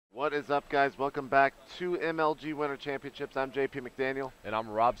What is up, guys? Welcome back to MLG Winter Championships. I'm JP McDaniel. And I'm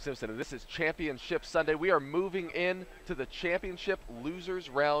Rob Simpson, and this is Championship Sunday. We are moving in to the Championship Losers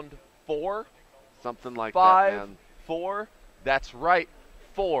Round 4. Something like 5, that, man. 4. That's right,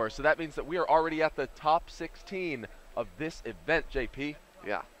 4. So that means that we are already at the top 16 of this event, JP.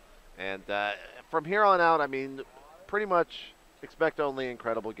 Yeah. And from here on out, I mean, pretty much expect only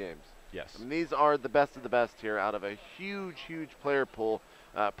incredible games. Yes. I mean, these are the best of the best here out of a huge, huge player pool.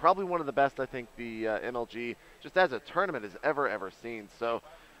 Probably one of the best, I think, the MLG, just as a tournament, has ever seen. So,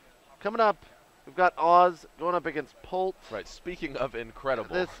 coming up, we've got Oz going up against Polt. Right, speaking of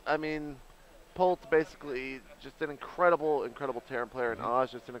incredible. This, I mean, Polt basically just an incredible Terran player, and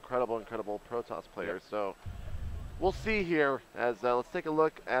Oz just an incredible Protoss player. Yep. So, we'll see here as let's take a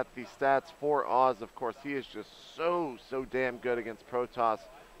look at the stats for Oz. Of course, he is just so damn good against Protoss.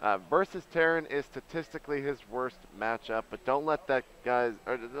 Versus Terran is statistically his worst matchup, but don't let that don't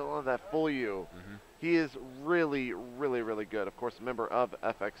let that fool you. He is really good. Of course, a member of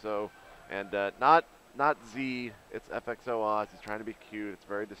FXO, and not Z. It's FXO Oz. He's trying to be cute. It's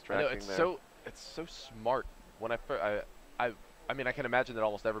very distracting. I know, it's so smart. When I mean, I can imagine that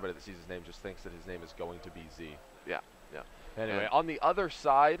almost everybody that sees his name just thinks that his name is going to be Z. Yeah. Anyway, on the other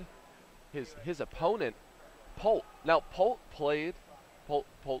side, his opponent, Polt. Now, Polt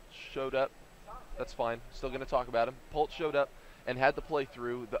showed up. That's fine. Still going to talk about him. Polt showed up and had to play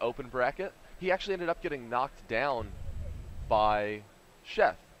through the open bracket. He actually ended up getting knocked down by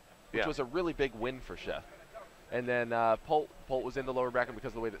Chef, which was a really big win for Chef. And then Polt was in the lower bracket because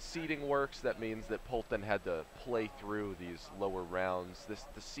of the way that seeding works. That means that Polt then had to play through these lower rounds.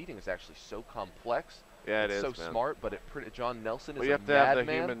 The seeding is actually so complex. Yeah, it's it is, so man. smart, but John Nelson is you a have to have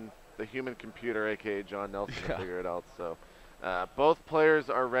madman. the human computer, aka John Nelson, to figure it out. So, both players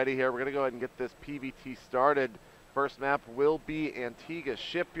are ready here. We're gonna go ahead and get this PVT started. First map will be Antigua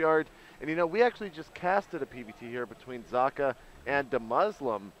Shipyard, and you know we actually just casted a PVT here between Zaka and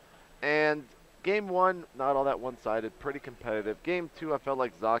DeMuslim, and game one not all that one-sided, pretty competitive. Game two, I felt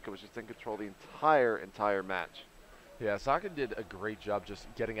like Zaka was just in control the entire match. Yeah, Zaka did a great job just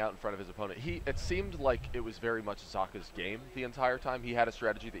getting out in front of his opponent. It seemed like it was very much Zaka's game the entire time. He had a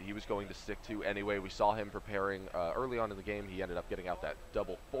strategy that he was going to stick to anyway. We saw him preparing early on in the game. He ended up getting out that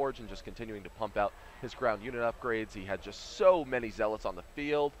double forge and just continuing to pump out his ground unit upgrades. He had just so many zealots on the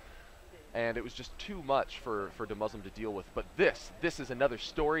field, and it was just too much for DeMuslim to deal with. But this is another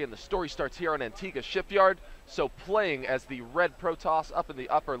story, and the story starts here on Antigua Shipyard. So playing as the red Protoss up in the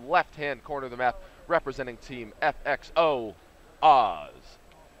upper left-hand corner of the map, representing Team FXO, Oz.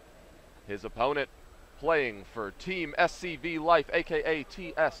 His opponent playing for Team SCV Life, aka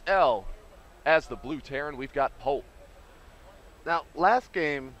TSL, as the Blue Terran, we've got Polt. Now, last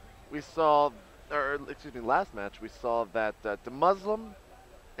game we saw, last match we saw that DeMuslim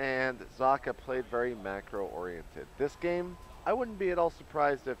and Zaka played very macro-oriented. This game, I wouldn't be at all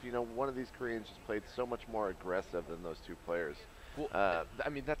surprised if one of these Koreans just played so much more aggressive than those two players. Well, I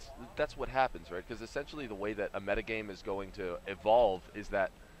mean, that's what happens, right? Because essentially the way that a metagame is going to evolve is that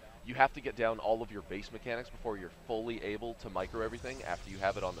you have to get down all of your base mechanics before you're fully able to micro everything after you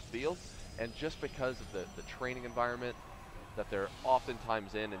have it on the field. And just because of the training environment that they're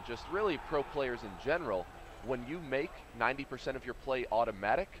oftentimes in, and just really pro players in general, when you make 90% of your play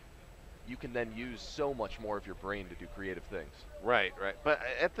automatic, you can then use so much more of your brain to do creative things. Right. But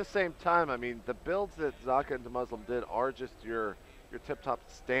at the same time, I mean, the builds that Zaka and DeMuslim did are just your tip-top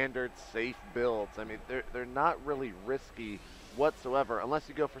standard safe builds. I mean, they're not really risky whatsoever unless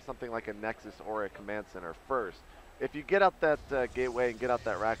you go for something like a Nexus or a Command Center first. If you get out that gateway and get out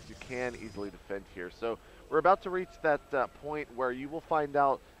that racks, you can easily defend here. So we're about to reach that point where you will find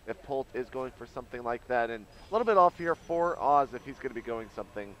out if Polt is going for something like that. And a little bit off here for Oz if he's going to be going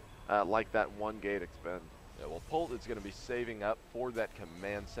something like that one gate expend. Yeah, well, Polt is going to be saving up for that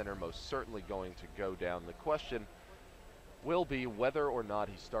command center, most certainly going to go down. The question will be whether or not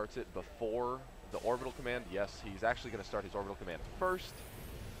he starts it before the orbital command. Yes, he's actually going to start his orbital command first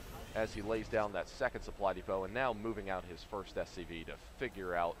as he lays down that second supply depot, and now moving out his first SCV to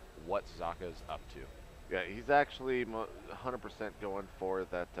figure out what Zaka's up to. Yeah, he's actually 100% going for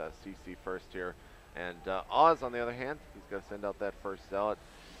that CC first here. And Oz, on the other hand, he's going to send out that first zealot.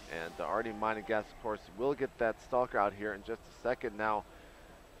 And already mining gas, of course, will get that stalker out here in just a second. Now,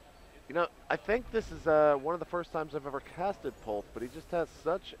 I think this is one of the first times I've ever casted Polt, but he just has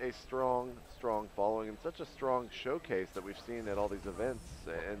such a strong following and such a strong showcase that we've seen at all these events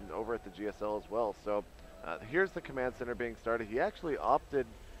and over at the GSL as well. So here's the command center being started. He actually opted,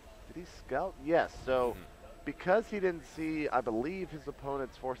 did he scout? Yes. So because he didn't see, I believe, his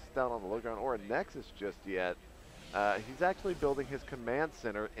opponent's forces down on the low ground or a Nexus just yet, he's actually building his command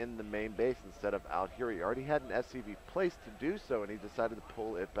center in the main base instead of out here. He already had an SCV placed to do so, and he decided to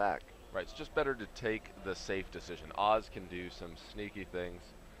pull it back. Right, it's just better to take the safe decision. Oz can do some sneaky things.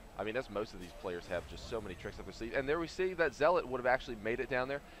 I mean, as most of these players have just so many tricks up their sleeve. And there we see that Zealot would have actually made it down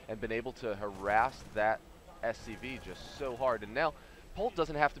there and been able to harass that SCV just so hard. And now, Polt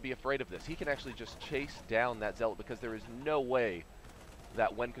doesn't have to be afraid of this. He can actually just chase down that Zealot because there is no way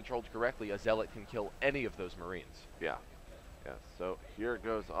that when controlled correctly, a Zealot can kill any of those Marines. Yeah. Yeah, so here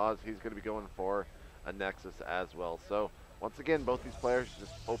goes Oz. He's going to be going for a Nexus as well. So once again, both these players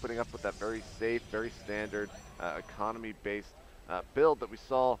just opening up with that very safe, very standard economy-based build that we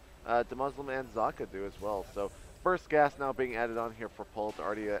saw DeMuslim and Zaka do as well. So first gas now being added on here for Polt,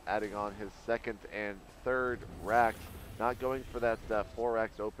 already adding on his second and third racks. Not going for that 4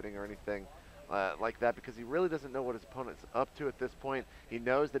 racks opening or anything like that because he really doesn't know what his opponent's up to at this point. He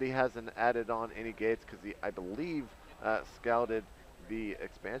knows that he hasn't added on any gates because he, I believe, scouted the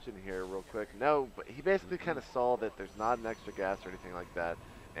expansion here real quick. No, but he basically kind of saw that there's not an extra gas or anything like that,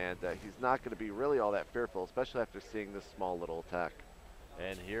 and he's not going to be really all that fearful, especially after seeing this small little attack.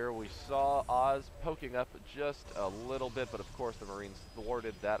 And here we saw Oz poking up just a little bit, but of course the Marines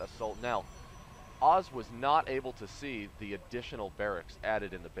thwarted that assault. Now, Oz was not able to see the additional barracks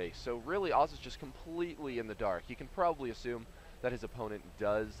added in the base, so really Oz is just completely in the dark. He can probably assume that his opponent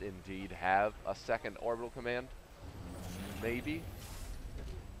does indeed have a second orbital command. Maybe.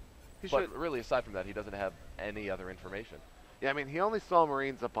 But really, aside from that, he doesn't have any other information. Yeah, I mean, he only saw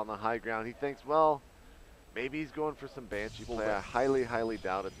Marines up on the high ground. He thinks, well, maybe he's going for some Banshee play. I highly, highly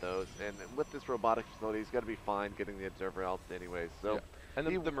doubted those. And with this robotic facility, he's got to be fine getting the Observer out anyways. So, yeah.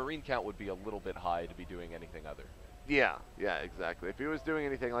 And the Marine count would be a little bit high to be doing anything other. Yeah, yeah, exactly. If he was doing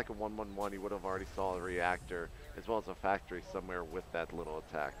anything like a 1-1-1, he would have already saw a reactor as well as a factory somewhere with that little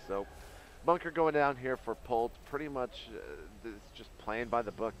attack. So, bunker going down here for Polt. Pretty much it's just playing by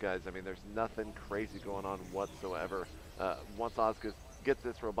the book, guys. I mean, there's nothing crazy going on whatsoever. Once Oz gets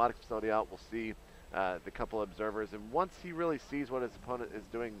this robotic facility out, we'll see the couple observers. And once he really sees what his opponent is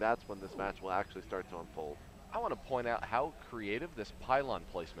doing, that's when this match will actually start to unfold. I want to point out how creative this pylon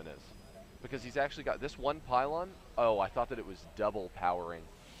placement is. Because he's actually got this one pylon. Oh, I thought that it was double powering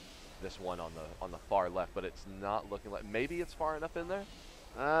this one on the far left, but it's not looking like. Maybe it's far enough in there.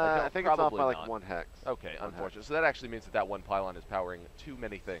 I think it's off by like 1 hex. Okay, unfortunate. So that actually means that one pylon is powering too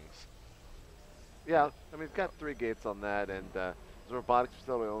many things. Yeah, I mean, it's got 3 gates on that, and the robotics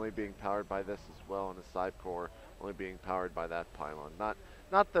facility only being powered by this as well, and the side core only being powered by that pylon.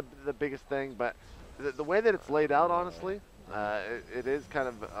 Not the biggest thing, but the way that it's laid out, honestly, it is kind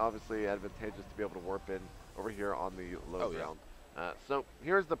of obviously advantageous to be able to warp in over here on the low ground. Yeah. So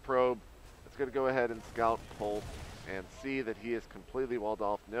here's the probe. It's going to go ahead and scout Polt and see that he is completely walled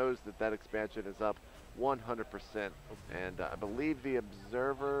off, knows that that expansion is up 100%. And I believe the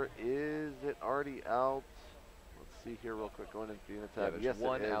observer, is it already out? Let's see here real quick, going into the unit tab. There's yes,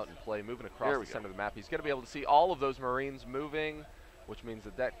 one out in play, moving across the center of the map. He's going to be able to see all of those Marines moving, which means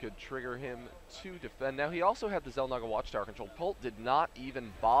that that could trigger him to defend. Now, he also had the Xel'Naga Watchtower control. Polt did not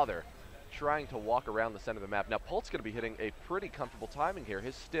even bother trying to walk around the center of the map. Now, Polt's going to be hitting a pretty comfortable timing here.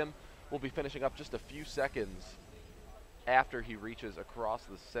 His stim will be finishing up just a few seconds after he reaches across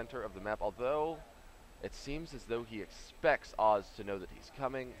the center of the map, although it seems as though he expects Oz to know that he's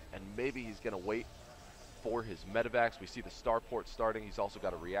coming, and maybe he's going to wait for his medevacs. We see the starport starting. He's also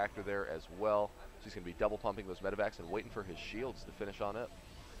got a reactor there as well, so he's going to be double pumping those medevacs and waiting for his shields to finish on it.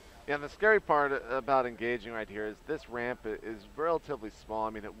 Yeah, and the scary part about engaging right here is this ramp is relatively small.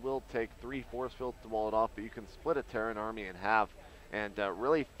 I mean, it will take 3 force fields to wall it off, but you can split a Terran army in half and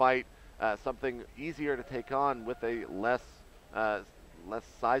really fight something easier to take on with a less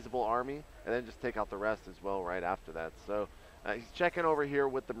sizable army, and then just take out the rest as well right after that. So he's checking over here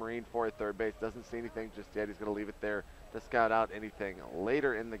with the Marine for a third base. Doesn't see anything just yet. He's going to leave it there to scout out anything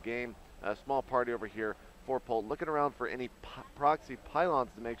later in the game. A small party over here for Polt, looking around for any proxy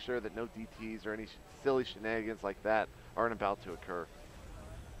pylons to make sure that no DTs or any silly shenanigans like that aren't about to occur.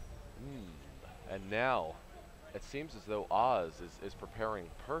 And now it seems as though Oz is preparing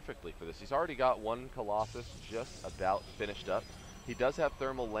perfectly for this. He's already got one Colossus just about finished up. He does have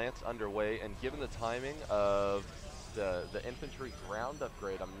Thermal Lance underway, and given the timing of the infantry ground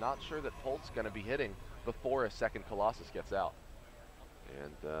upgrade, I'm not sure that Polt's going to be hitting before a second Colossus gets out.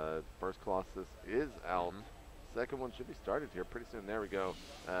 And first Colossus is out. Second one should be started here pretty soon. There we go.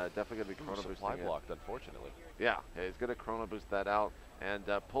 Definitely going to be chrono boosting supply blocked, unfortunately. Yeah, he's going to chrono boost that out. And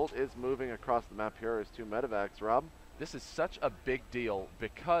Polt is moving across the map here as 2 medevacs. Rob? This is such a big deal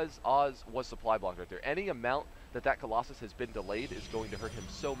because Oz was supply blocked right there. Any amount that Colossus has been delayed is going to hurt him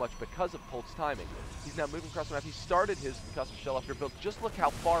so much because of Polt's timing. He's now moving across the map. He started his concussive shell after build. Just look how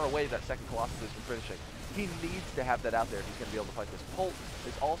far away that second Colossus is from finishing. He needs to have that out there if he's going to be able to fight this. Polt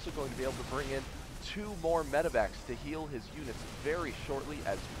is also going to be able to bring in 2 more medevacs to heal his units very shortly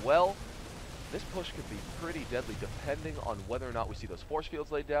as well. This push could be pretty deadly depending on whether or not we see those force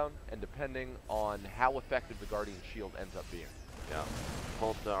fields laid down and depending on how effective the Guardian Shield ends up being. Yeah,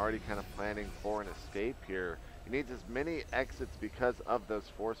 Polt already kind of planning for an escape here. He needs as many exits because of those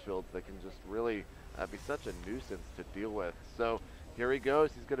force fields that can just really be such a nuisance to deal with. So here he goes.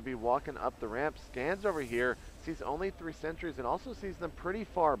 He's going to be walking up the ramp, scans over here, sees only 3 sentries and also sees them pretty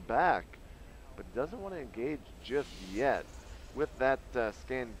far back, but doesn't want to engage just yet. With that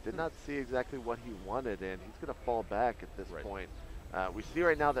scan, did not see exactly what he wanted, and he's going to fall back at this point. We see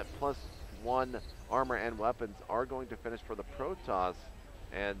right now that +1 armor and weapons are going to finish for the Protoss,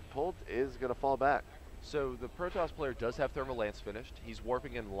 and Polt is going to fall back. So the Protoss player does have Thermal Lance finished. He's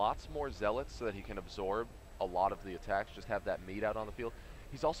warping in lots more Zealots so that he can absorb a lot of the attacks, just have that meat out on the field.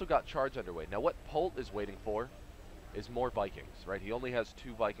 He's also got Charge underway. Now what Polt is waiting for is more Vikings, right? He only has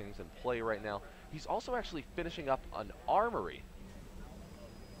 2 Vikings in play right now. He's also actually finishing up an armory.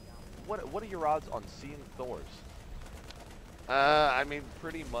 What are your odds on seeing Thors? I mean,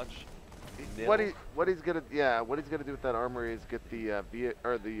 pretty much nil. what he's gonna do with that armory is get the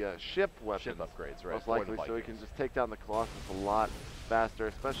ship weapons. Ship upgrades, right? Most likely, so he can just take down the Colossus a lot faster,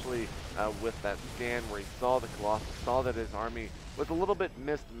 especially with that scan where he saw the Colossus, saw that his army was a little bit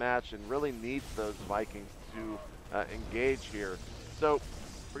mismatched and really needs those Vikings to engage here. So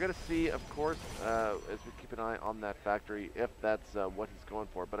we're going to see, of course, as we keep an eye on that factory, if that's what he's going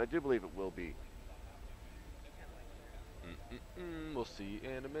for. But I do believe it will be. We'll see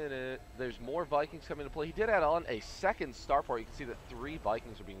in a minute. There's more Vikings coming into play. He did add on a second starport. You can see that 3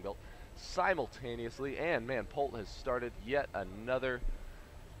 Vikings are being built simultaneously. And, man, Polt has started yet another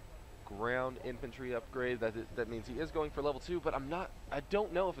ground infantry upgrade. That means he is going for level 2. But I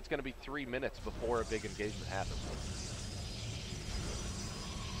don't know if it's going to be 3 minutes before a big engagement happens.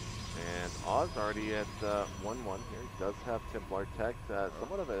 And Oz already at 1-1 here. He does have Templar tech.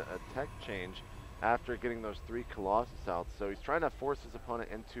 Somewhat of a tech change after getting those 3 Colossus out. So he's trying to force his opponent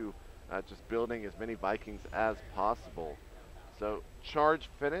into just building as many Vikings as possible. So charge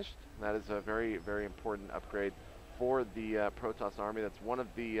finished. That is a very, very important upgrade for the Protoss army. That's one of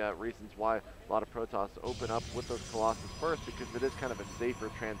the reasons why a lot of Protoss open up with those Colossus first, because it is kind of a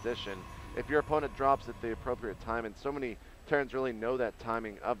safer transition. If your opponent drops at the appropriate time, and so many Terrans really know that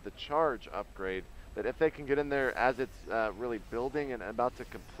timing of the charge upgrade, that if they can get in there as it's really building and about to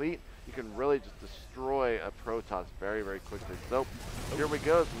complete, you can really just destroy a Protoss very, very quickly. So here we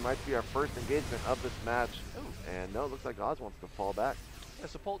go. This might be our first engagement of this match. And no, it looks like Oz wants to fall back. Yeah,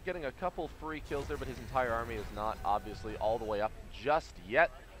 so Polt getting a couple free kills there, but his entire army is not obviously all the way up just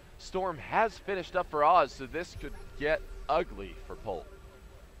yet. Storm has finished up for Oz, so this could get ugly for Polt.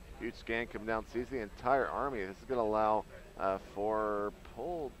 Huge scan coming down, sees the entire army. This is going to allow for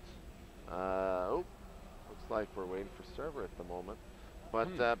Polt. Looks like we're waiting for server at the moment.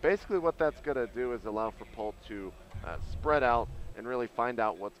 But basically what that's going to do is allow for Polt to spread out and really find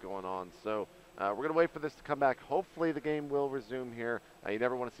out what's going on. So we're going to wait for this to come back. Hopefully the game will resume here. You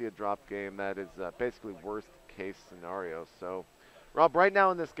never want to see a drop game. That is basically worst case scenario. So Rob, right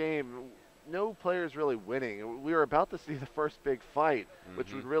now in this game, no player is really winning. We were about to see the first big fight,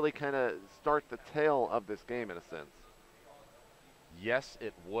 which would really kind of start the tail of this game in a sense. Yes,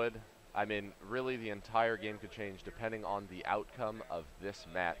 it would. I mean, really the entire game could change depending on the outcome of this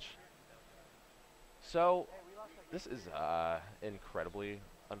match. So, this is incredibly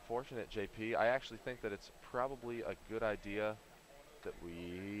unfortunate, JP. I actually think that it's probably a good idea that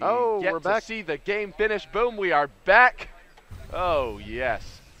we get to see the game finish. Boom, we are back. Oh,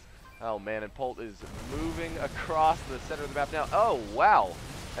 yes. Oh, man, and Polt is moving across the center of the map now. Oh, wow.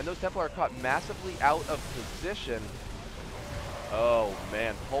 And those Templar are caught massively out of position. Oh,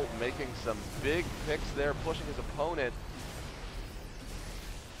 man, Polt making some big picks there, pushing his opponent.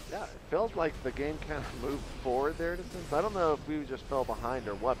 Yeah, it feels like the game kind of moved forward there in a sense. I don't know if we just fell behind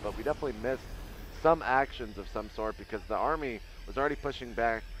or what, but we definitely missed some actions of some sort because the army was already pushing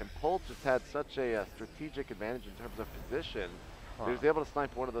back, and Polt just had such a strategic advantage in terms of position. He was able to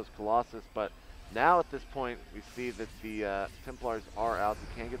snipe one of those Colossus, but now at this point, we see that the Templars are out.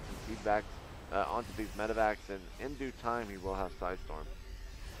 He can get some feedbacks onto these medevacs, and in due time, he will have Psystorm.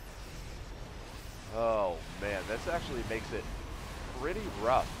 Oh, man, this actually makes it pretty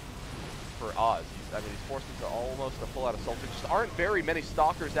rough for Oz. I mean, he's forced into almost a full-out assault. There just aren't very many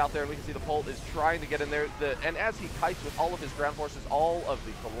Stalkers out there, and we can see the Polt is trying to get in there. And as he kites with all of his ground forces, all of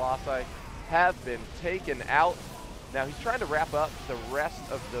the Colossi have been taken out. Now he's trying to wrap up the rest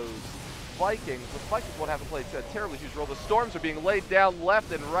of those Vikings, but the Vikings won't have to play a terribly huge role. The Storms are being laid down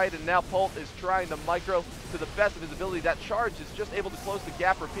left and right, and now Polt is trying to micro to the best of his ability. That charge is just able to close the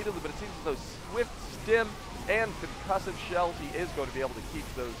gap repeatedly, but it seems as though Swift, Stim, and concussive shells, he is going to be able to keep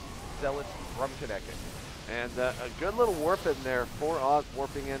those Zealots from connecting. And a good little warp in there for Oz,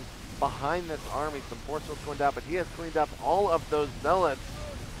 warping in behind this army. Some force fields going down, but he has cleaned up all of those Zealots.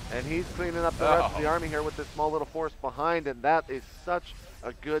 And he's cleaning up the rest of the army here with this small little force behind, and that is such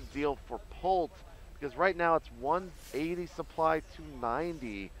a good deal for Polt, because right now it's 180 supply,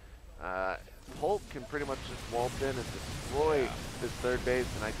 290. Polt can pretty much just waltz in and destroy this third base,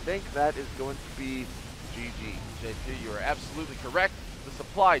 and I think that is going to be GG. JP, you are absolutely correct. The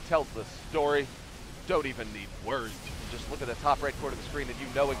supply tells the story. Don't even need words. You can just look at the top right corner of the screen and you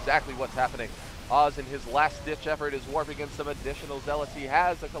know exactly what's happening. Oz, in his last-ditch effort, is warping in some additional Zealots. He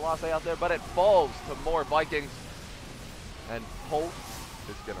has a Colossi out there, but it falls to more Vikings. And Polt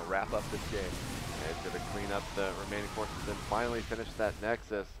is going to wrap up this game. It's going to clean up the remaining forces and finally finish that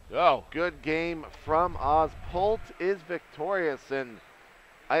Nexus. Oh, Good game from Oz. Polt is victorious, and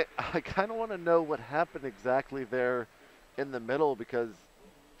I kind of want to know what happened exactly there in the middle, because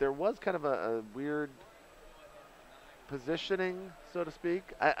there was kind of a weird positioning, so to speak.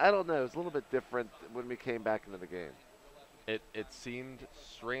 I don't know. It was a little bit different when we came back into the game. it seemed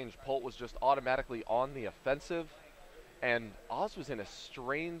strange. Polt was just automatically on the offensive, and Oz was in a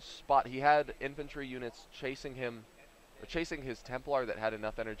strange spot. He had infantry units chasing him, or chasing his Templar that had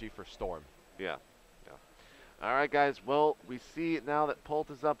enough energy for Storm. Yeah. All right, guys. Well, we see now that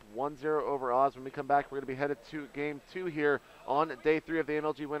Polt is up 1-0 over Oz. When we come back, we're going to be headed to Game 2 here on Day 3 of the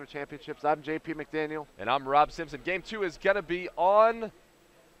MLG Winter Championships. I'm JP McDaniel. And I'm Rob Simpson. Game 2 is going to be on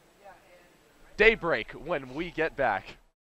daybreak when we get back.